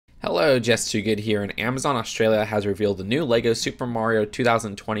Hello, justtwogood here, and Amazon Australia has revealed the new LEGO Super Mario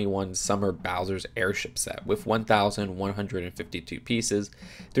 2021 Summer Bowser's Airship set with 1,152 pieces,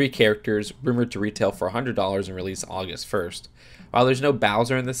 3 characters, rumored to retail for $100 and release August 1st. While there's no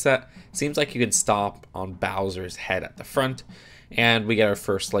Bowser in the set, it seems like you can stop on Bowser's head at the front, and we get our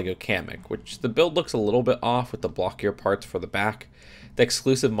first LEGO Kamek, which the build looks a little bit off with the blockier parts for the back. The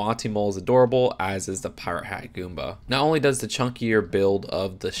exclusive Monty Mole is adorable, as is the Pirate Hat Goomba. Not only does the chunkier build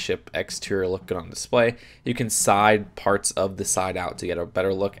of the ship exterior look good on display, you can side parts of the side out to get a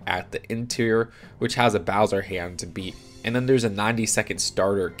better look at the interior, which has a Bowser hand to beat. And then there's a 90-second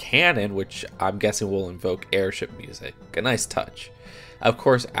starter cannon, which I'm guessing will invoke Airship music. A nice touch. Of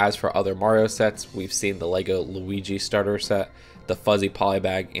course, as for other Mario sets, we've seen the LEGO Luigi starter set, the Fuzzy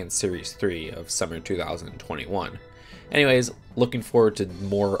Polybag, and Series 3 of Summer 2021. Anyways, looking forward to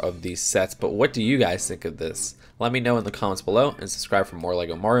more of these sets, but what do you guys think of this? Let me know in the comments below and subscribe for more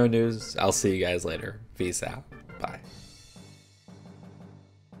LEGO Mario news. I'll see you guys later. Peace out. Bye.